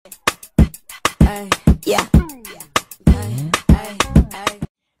Yeah.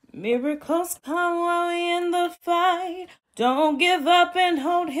 Miracles come while we in the fight. Don't give up and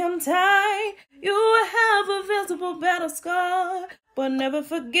hold him tight. You will have a visible battle scar, but never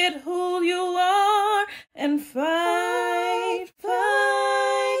forget who you are and fight,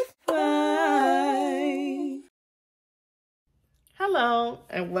 fight, fight. Hello,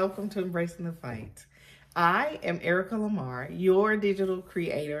 and welcome to Embracing the Fight. I am Erica Lamar, your digital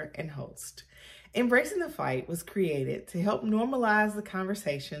creator and host. Embracing the Fight was created to help normalize the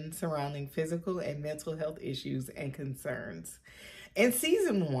conversation surrounding physical and mental health issues and concerns. In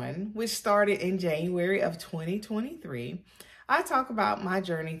season 1, which started in January of 2023, I talk about my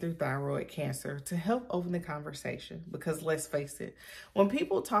journey through thyroid cancer to help open the conversation, because let's face it, when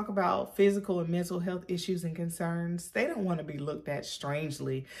people talk about physical and mental health issues and concerns, they don't want to be looked at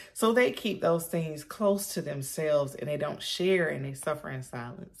strangely. So they keep those things close to themselves and they don't share and they suffer in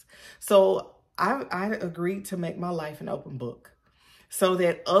silence. So I agreed to make my life an open book so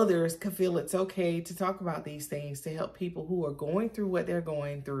that others could feel it's okay to talk about these things to help people who are going through what they're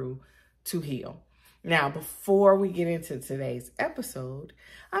going through to heal. Now, before we get into today's episode,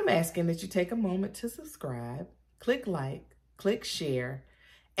 I'm asking that you take a moment to subscribe, click like, click share,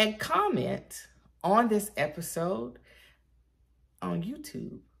 and comment on this episode on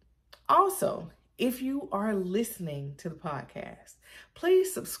YouTube. Also, if you are listening to the podcast,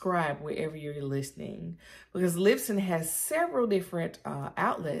 please subscribe wherever you're listening, because Libsyn has several different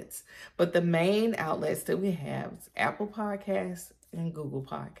outlets, but the main outlets that we have is Apple Podcasts and Google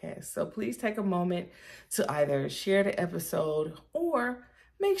Podcasts. So please take a moment to either share the episode or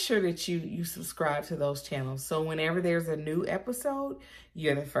make sure that you subscribe to those channels. So whenever there's a new episode,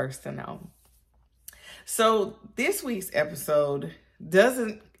 you're the first to know. So this week's episode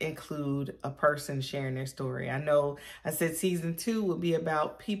doesn't include a person sharing their story. I know I said season 2 would be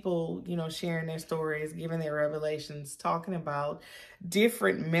about people, sharing their stories, giving their revelations, talking about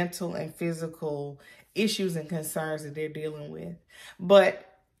different mental and physical issues and concerns that they're dealing with.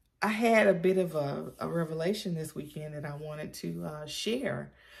 But I had a bit of a revelation this weekend that I wanted to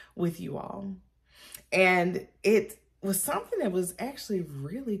share with you all. And it was something that was actually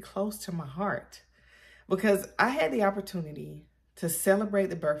really close to my heart, because I had the opportunity to celebrate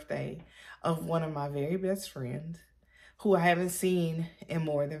the birthday of one of my very best friends who I haven't seen in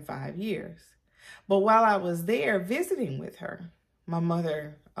more than 5 years. But while I was there visiting with her, my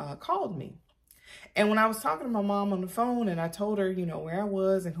mother called me. And when I was talking to my mom on the phone and I told her, where I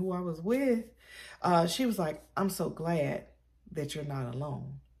was and who I was with, she was like, "I'm so glad that you're not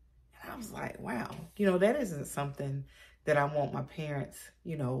alone." And I was like, wow, that isn't something that I want my parents,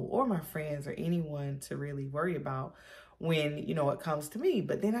 or my friends or anyone to really worry about when, it comes to me.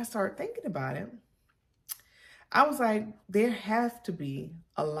 But then I started thinking about it. I was like, there have to be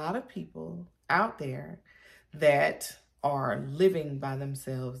a lot of people out there that are living by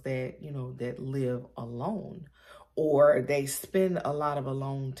themselves, that, that live alone, or they spend a lot of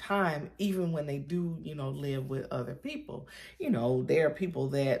alone time, even when they do, live with other people. There are people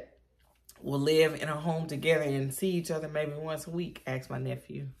that will live in a home together and see each other maybe once a week. Ask my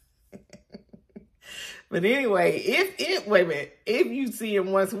nephew. But anyway, if you see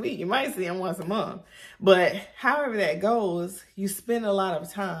him once a week, you might see him once a month. But however that goes, you spend a lot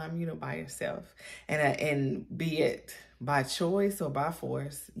of time, by yourself. And be it by choice or by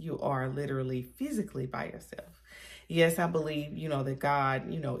force, you are literally physically by yourself. Yes, I believe, that God,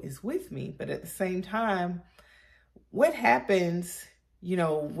 is with me. But at the same time, what happens,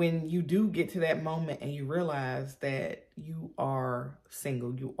 when you do get to that moment and you realize that you are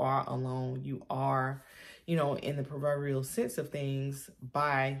single, you are alone, you are, in the proverbial sense of things,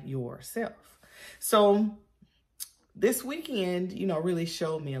 by yourself. So this weekend, really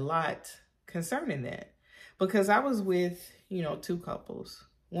showed me a lot concerning that, because I was with, 2 couples.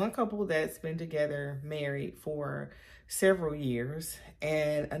 One couple that's been together, married for several years,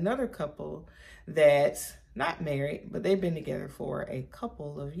 and another couple that's not married, but they've been together for a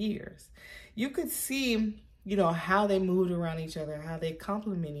couple of years. You could see, how they moved around each other, how they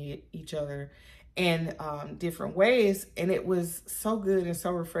complimented each other in different ways. And it was so good and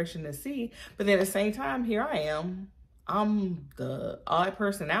so refreshing to see. But then at the same time, here I am. I'm the odd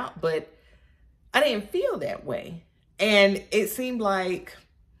person out, but I didn't feel that way. And it seemed like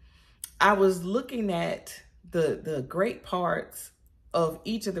I was looking at the great parts of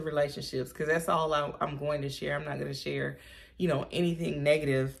each of the relationships, because that's all I'm going to share. I'm not going to share, anything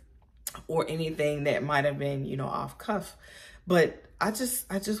negative or anything that might have been, off cuff. But I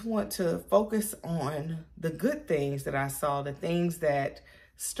just want to focus on the good things that I saw, the things that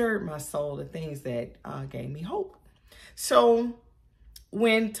stirred my soul, the things that gave me hope. So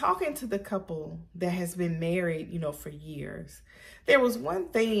when talking to the couple that has been married, for years, there was one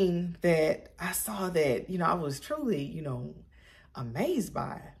thing that I saw that, I was truly, amazed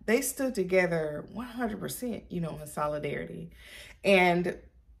by. They stood together 100%, in solidarity. And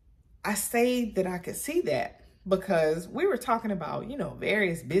I say that I could see that because we were talking about,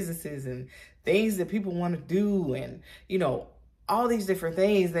 various businesses and things that people want to do and, all these different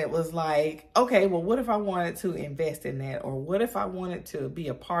things that was like, okay, well, what if I wanted to invest in that? Or what if I wanted to be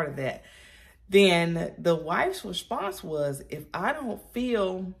a part of that? Then the wife's response was, if I don't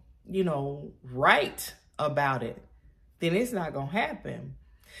feel, right about it, then it's not going to happen.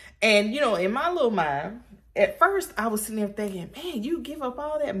 And, in my little mind, at first I was sitting there thinking, man, you give up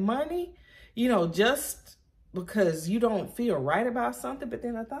all that money, just because you don't feel right about something. But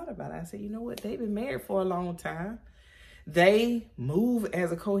then I thought about it. I said, you know what? They've been married for a long time. They move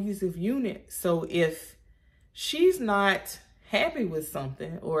as a cohesive unit. So if she's not happy with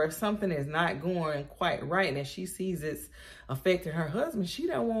something, or if something is not going quite right and she sees it's affecting her husband, she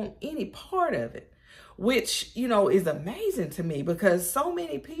don't want any part of it, which, is amazing to me because so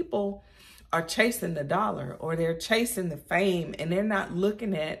many people are chasing the dollar or they're chasing the fame and they're not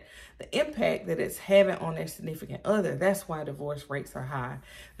looking at the impact that it's having on their significant other. That's why divorce rates are high.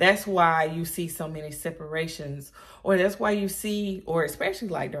 That's why you see so many separations, or that's why you see, or especially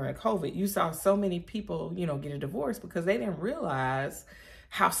like during COVID, you saw so many people, get a divorce because they didn't realize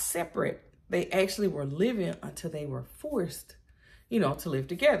how separate they actually were living until they were forced, to live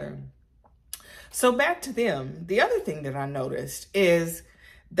together. So back to them. The other thing that I noticed is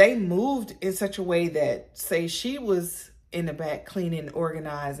they moved in such a way that, say, she was in the back cleaning,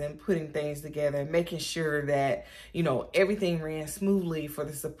 organizing, putting things together, making sure that, everything ran smoothly for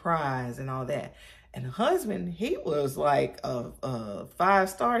the surprise and all that. And the husband, he was like a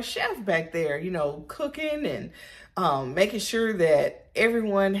 5-star chef back there, cooking and making sure that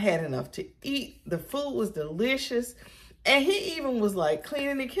everyone had enough to eat. The food was delicious. And he even was like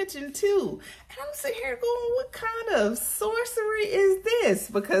cleaning the kitchen too. And I'm sitting here going, what kind of sorcery is this?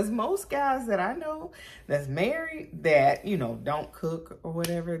 Because most guys that I know that's married that, don't cook or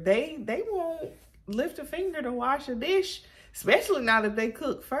whatever, they won't lift a finger to wash a dish, especially not if they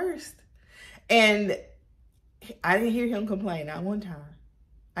cook first. And I didn't hear him complain not one time.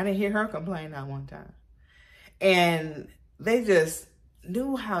 I didn't hear her complain not one time. And they just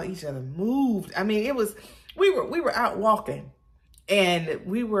knew how each other moved. I mean, we were out walking and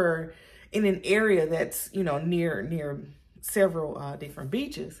we were in an area that's, near several different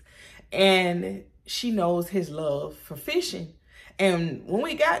beaches, and she knows his love for fishing. And when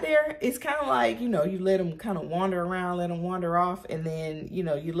we got there, it's kind of like, you let him kind of wander around, let him wander off, and then,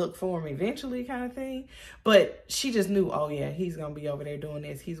 you look for him eventually kind of thing. But she just knew, oh yeah, he's going to be over there doing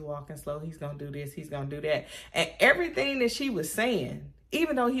this. He's walking slow. He's going to do this. He's going to do that. And everything that she was saying,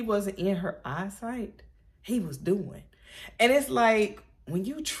 even though he wasn't in her eyesight, he was doing. And it's like, when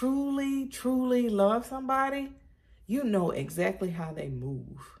you truly, truly love somebody, you know exactly how they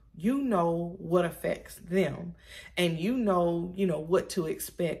move. You know what affects them, and you know what to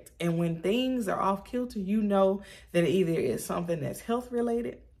expect. And when things are off kilter, you know that either it's something that's health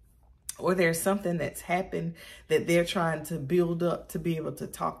related, or there's something that's happened that they're trying to build up to be able to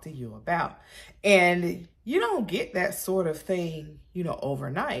talk to you about. And you don't get that sort of thing,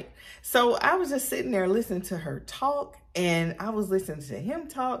 overnight. So I was just sitting there listening to her talk, and I was listening to him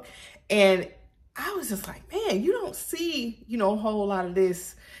talk, and I was just like, man, you don't see, a whole lot of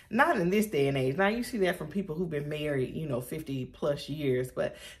this, not in this day and age. Now you see that from people who've been married, 50 plus years,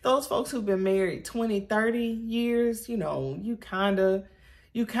 but those folks who've been married 20, 30 years, you kind of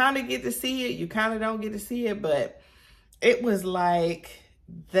get to see it. You kind of don't get to see it, but it was like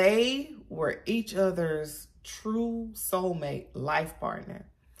they were each other's true soulmate, life partner.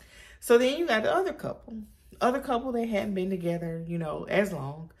 So then you got the other couple, they hadn't been together, as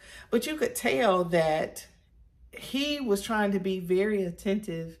long, but you could tell that he was trying to be very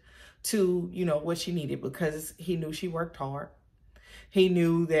attentive to, what she needed, because he knew she worked hard. He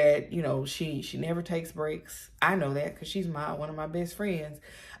knew that, she never takes breaks. I know that because she's one of my best friends.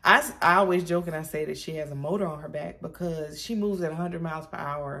 I always joke and I say that she has a motor on her back because she moves at 100 miles per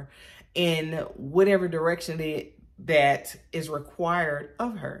hour in whatever direction that is required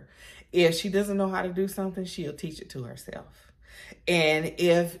of her. If she doesn't know how to do something, she'll teach it to herself. And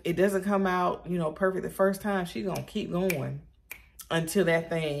if it doesn't come out, perfect the first time, she's going to keep going until that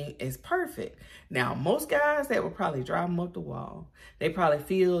thing is perfect. Now, most guys, that would probably drive them up the wall. They probably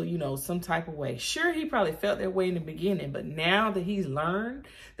feel, some type of way. Sure, he probably felt that way in the beginning, but now that he's learned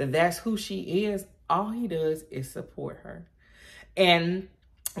that that's who she is, all he does is support her. And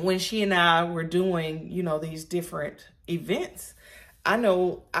when she and I were doing, these different events, I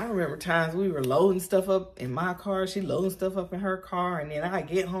remember times we were loading stuff up in my car, she loading stuff up in her car, and then I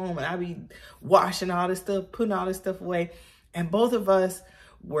get home and I be washing all this stuff, putting all this stuff away. And both of us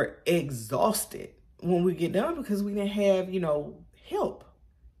were exhausted when we get done because we didn't have, help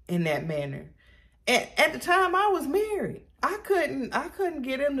in that manner. And at the time I was married, I couldn't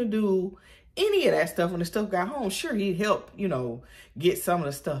get him to do any of that stuff when the stuff got home. Sure, he'd help, get some of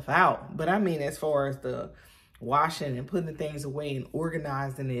the stuff out. But I mean, as far as the washing and putting the things away and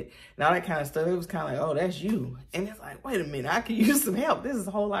organizing it and all that kind of stuff, it was kind of like, oh, that's you. And it's like, wait a minute, I could use some help. This is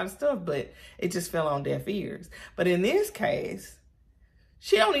a whole lot of stuff, but it just fell on deaf ears. But in this case,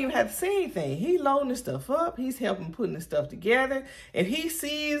 she don't even have to say anything. He loading the stuff up. He's helping putting the stuff together. If he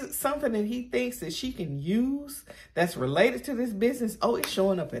sees something that he thinks that she can use that's related to this business, oh, it's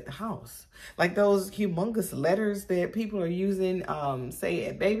showing up at the house. Like those humongous letters that people are using, say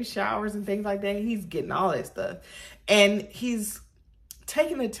at baby showers and things like that. He's getting all that stuff. And he's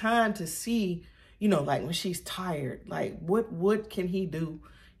taking the time to see, like when she's tired, like what can he do,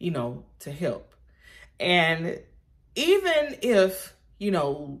 to help? And even if,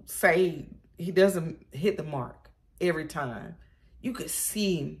 say he doesn't hit the mark every time, you could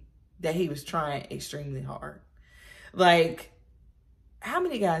see that he was trying extremely hard. Like, how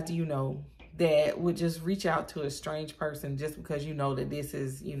many guys do you know that would just reach out to a strange person just because you know that this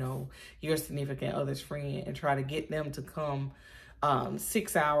is, your significant other's friend, and try to get them to come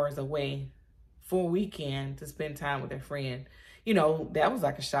 6 hours away for a weekend to spend time with their friend? That was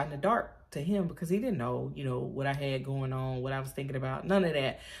like a shot in the dark to him because he didn't know, what I had going on, what I was thinking about, none of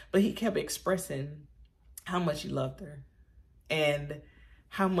that. But he kept expressing how much he loved her and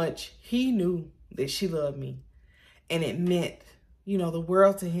how much he knew that she loved me. And it meant, the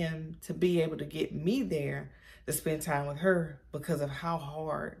world to him to be able to get me there to spend time with her because of how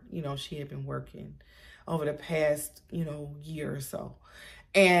hard, she had been working over the past, year or so.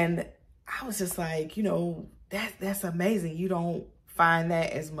 And I was just like, that's amazing. You don't find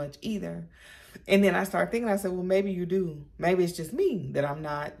that as much either. And then I started thinking, I said, well, maybe you do. Maybe it's just me that I'm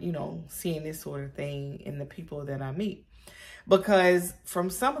not, seeing this sort of thing in the people that I meet. Because from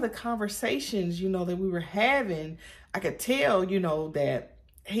some of the conversations, that we were having, I could tell, that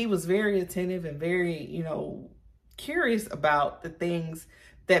he was very attentive and very, curious about the things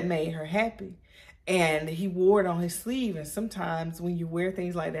that made her happy. And he wore it on his sleeve. And sometimes when you wear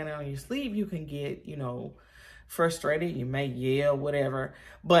things like that on your sleeve, you can get, frustrated. You may yell, whatever.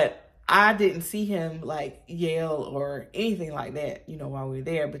 But I didn't see him like yell or anything like that, while we were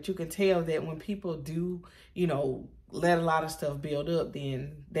there. But you can tell that when people do, let a lot of stuff build up,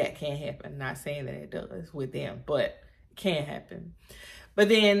 then that can happen. Not saying that it does with them, but it can happen. But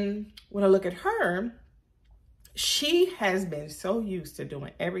then when I look at her, she has been so used to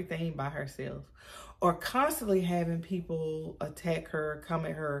doing everything by herself, or constantly having people attack her, come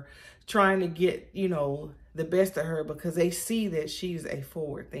at her, trying to get, the best of her because they see that she's a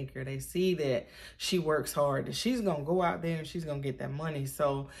forward thinker. They see that she works hard, that she's going to go out there and she's going to get that money.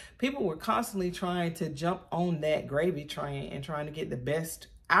 So people were constantly trying to jump on that gravy train and trying to get the best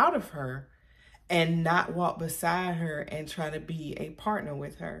out of her and not walk beside her and try to be a partner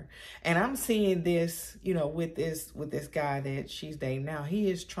with her. And I'm seeing this, with this guy that she's dating now. He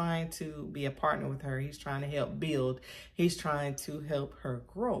is trying to be a partner with her. He's trying to help build. He's trying to help her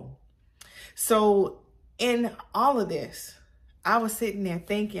grow. So in all of this, I was sitting there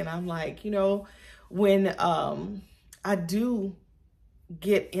thinking, I'm like, when I do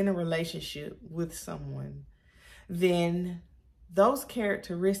get in a relationship with someone, then those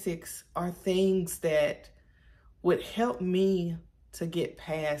characteristics are things that would help me to get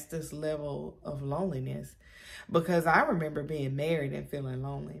past this level of loneliness. Because I remember being married and feeling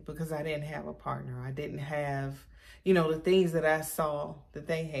lonely because I didn't have a partner. I didn't have, the things that I saw that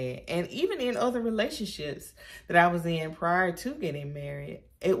they had. And even in other relationships that I was in prior to getting married,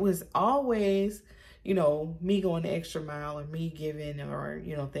 it was always, me going the extra mile or me giving or,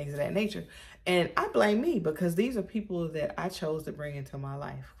 things of that nature. And I blame me because these are people that I chose to bring into my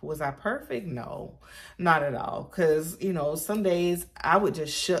life. Was I perfect? No, not at all. Because, some days I would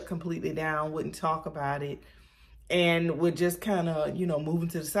just shut completely down, wouldn't talk about it, and would just kind of, moving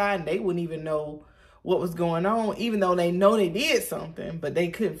to the side, and they wouldn't even know what was going on, even though they know they did something, but they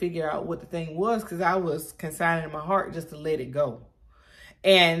couldn't figure out what the thing was because I was consigning in my heart just to let it go.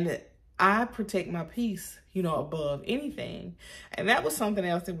 And I protect my peace, above anything. And that was something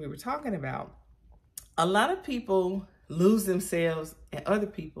else that we were talking about. A lot of people lose themselves and other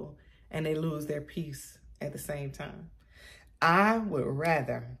people, and they lose their peace at the same time. I would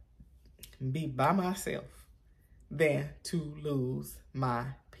rather be by myself than to lose my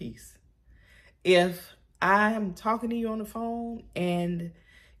peace. If I'm talking to you on the phone and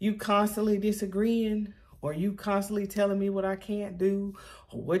you constantly disagreeing, or you constantly telling me what I can't do,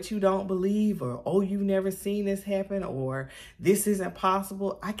 or what you don't believe, or oh, you've never seen this happen, or this isn't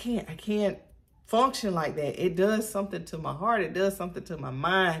possible. I can't function like that. It does something to my heart. It does something to my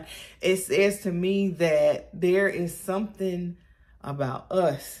mind. It says to me that there is something about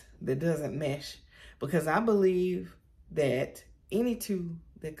us that doesn't mesh, because I believe that any two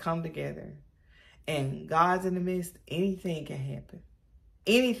that come together and God's in the midst, anything can happen.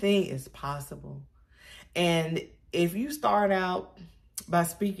 Anything is possible. And if you start out by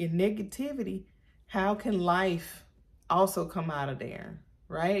speaking negativity, how can life also come out of there,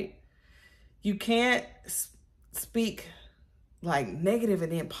 right? You can't speak like negative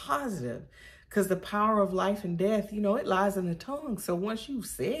and then positive, because the power of life and death, it lies in the tongue. So once you've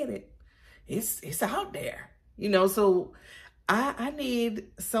said it, it's out there, so I need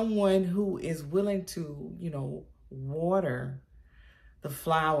someone who is willing to, water the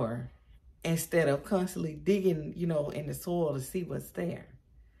flower instead of constantly digging, in the soil to see what's there.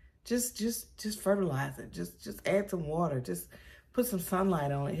 Just fertilize it. Just add some water. Just put some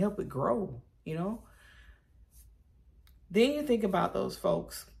sunlight on it. Help it grow, Then you think about those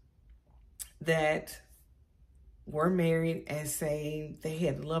folks that were married and say they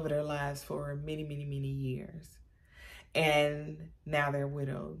had the love of their lives for many, many, many years. And now they're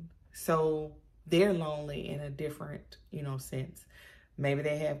widowed. So they're lonely in a different, sense. Maybe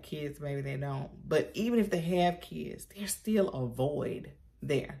they have kids, maybe they don't. But even if they have kids, there's still a void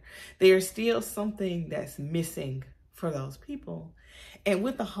there. There's still something that's missing for those people. And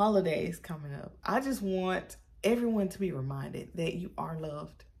with the holidays coming up, I just want everyone to be reminded that you are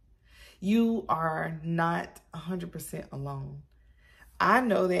loved. You are not 100% alone. I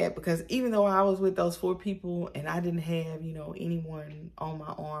know that because even though I was with those 4 people and I didn't have, anyone on my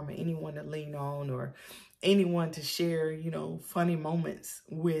arm or anyone to lean on or anyone to share, funny moments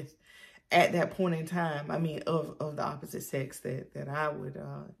with at that point in time, of the opposite sex that I would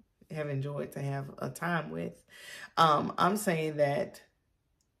have enjoyed to have a time with, I'm saying that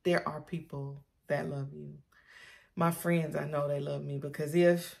there are people that love you. My friends, I know they love me, because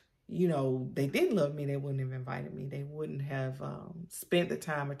if they didn't love me, they wouldn't have invited me. They wouldn't have spent the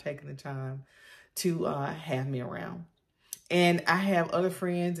time or taken the time to have me around. And I have other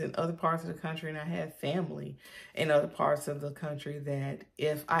friends in other parts of the country, and I have family in other parts of the country that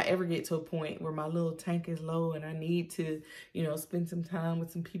if I ever get to a point where my little tank is low and I need to, spend some time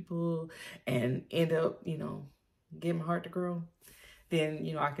with some people and end up, getting my heart to grow,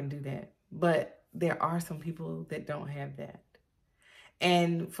 then, I can do that. But there are some people that don't have that.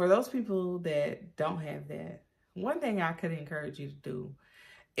 And for those people that don't have that, one thing I could encourage you to do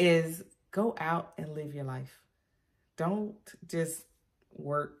is go out and live your life. Don't just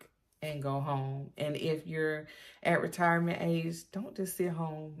work and go home. And if you're at retirement age, don't just sit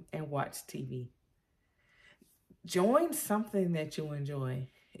home and watch TV. Join something that you enjoy.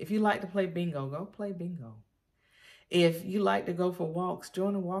 If you like to play bingo, go play bingo. If you like to go for walks,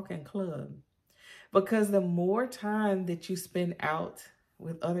 join a walking club. Because the more time that you spend out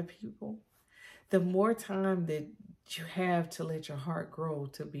with other people, the more time that you have to let your heart grow,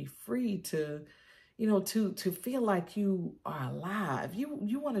 to be free, to feel like you are alive.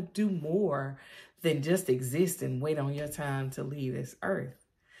 You want to do more than just exist and wait on your time to leave this earth.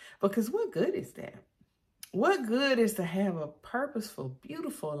 Because what good is that? What good is to have a purposeful,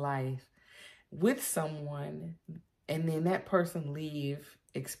 beautiful life with someone and then that person leave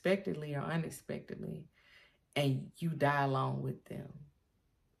expectedly or unexpectedly and you die along with them?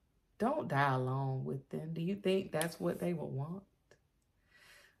 Don't die alone with them. Do you think that's what they would want?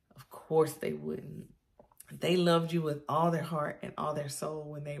 Of course they wouldn't. They loved you with all their heart and all their soul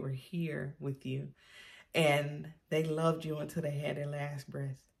when they were here with you. And they loved you until they had their last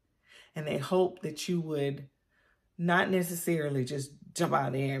breath. And they hoped that you would not necessarily just jump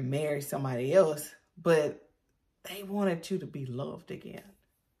out there and marry somebody else, but they wanted you to be loved again.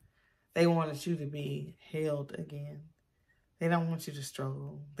 They wanted you to be held again. They don't want you to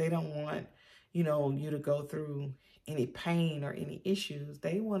struggle. They don't want, you to go through any pain or any issues.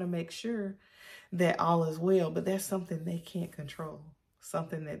 They want to make sure that all is well, but that's something they can't control,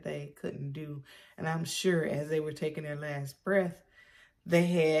 something that they couldn't do. And I'm sure as they were taking their last breath, they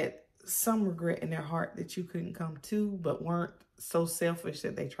had some regret in their heart that you couldn't come to, but weren't so selfish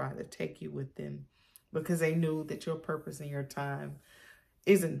that they tried to take you with them, because they knew that your purpose and your time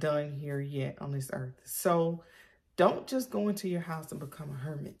isn't done here yet on this earth. So don't just go into your house and become a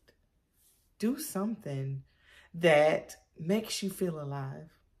hermit. Do something that makes you feel alive.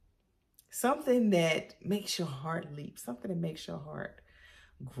 Something that makes your heart leap. Something that makes your heart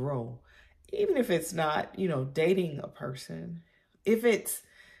grow. Even if it's not, dating a person, if it's,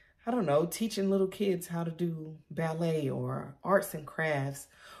 I don't know, teaching little kids how to do ballet or arts and crafts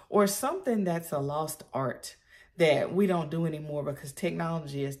or something that's a lost art that we don't do anymore because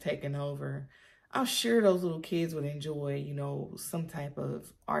technology has taken over. I'm sure those little kids would enjoy, some type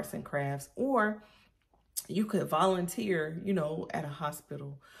of arts and crafts, or you could volunteer, at a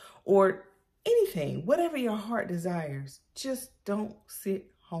hospital or anything, whatever your heart desires. Just don't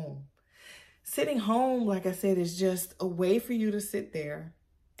sit home. Sitting home, like I said, is just a way for you to sit there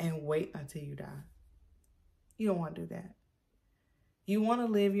and wait until you die. You don't want to do that. You want to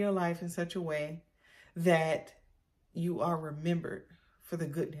live your life in such a way that you are remembered for the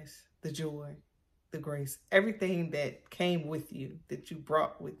goodness, the joy, the grace, everything that came with you, that you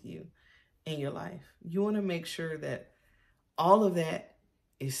brought with you in your life. You want to make sure that all of that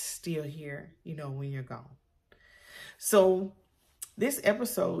is still here, when you're gone. So this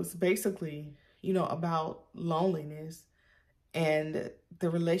episode is basically, about loneliness and the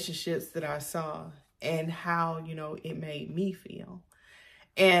relationships that I saw and how, it made me feel.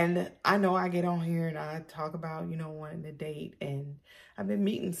 And I know I get on here and I talk about, wanting to date, and I've been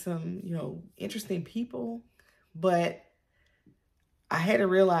meeting some, interesting people, but I had to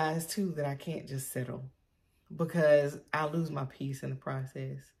realize too that I can't just settle because I lose my peace in the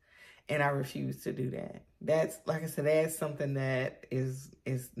process, and I refuse to do that. That's, like I said, that's something that is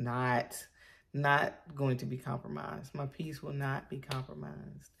not going to be compromised. My peace will not be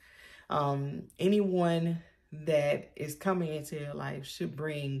compromised. Anyone that is coming into your life should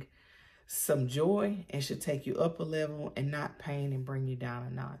bring some joy and should take you up a level and not pain and bring you down a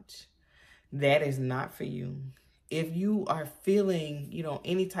notch. That is not for you. If you are feeling,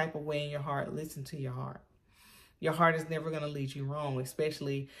 any type of way in your heart, listen to your heart. Your heart is never going to lead you wrong,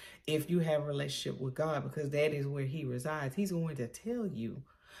 especially if you have a relationship with God, because that is where he resides. He's going to tell you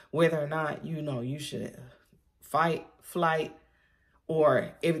whether or not, you should fight, flight,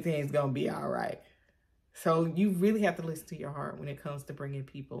 or everything's going to be all right. So you really have to listen to your heart when it comes to bringing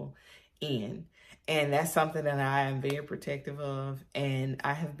people in. And that's something that I am very protective of. And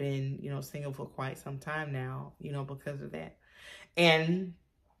I have been, single for quite some time now, because of that. And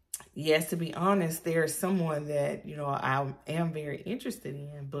yes, to be honest, there's someone that, I am very interested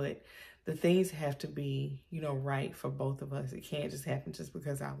in, but the things have to be, right for both of us. It can't just happen just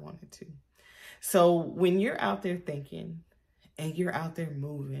because I wanted to. So when you're out there thinking and you're out there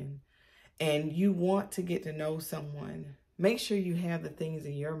moving and you want to get to know someone, make sure you have the things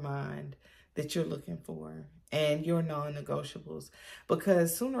in your mind that you're looking for and your non-negotiables,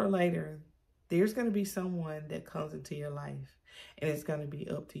 because sooner or later, there's going to be someone that comes into your life, and it's going to be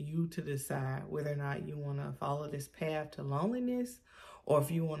up to you to decide whether or not you want to follow this path to loneliness or if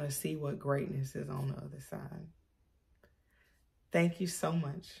you want to see what greatness is on the other side. Thank you so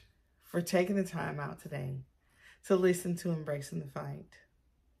much for taking the time out today to listen to Embracing the Fight.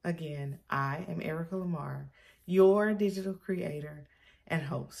 Again, I am Erica Lamar, your digital creator and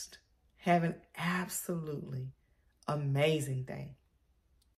host. Have an absolutely amazing day.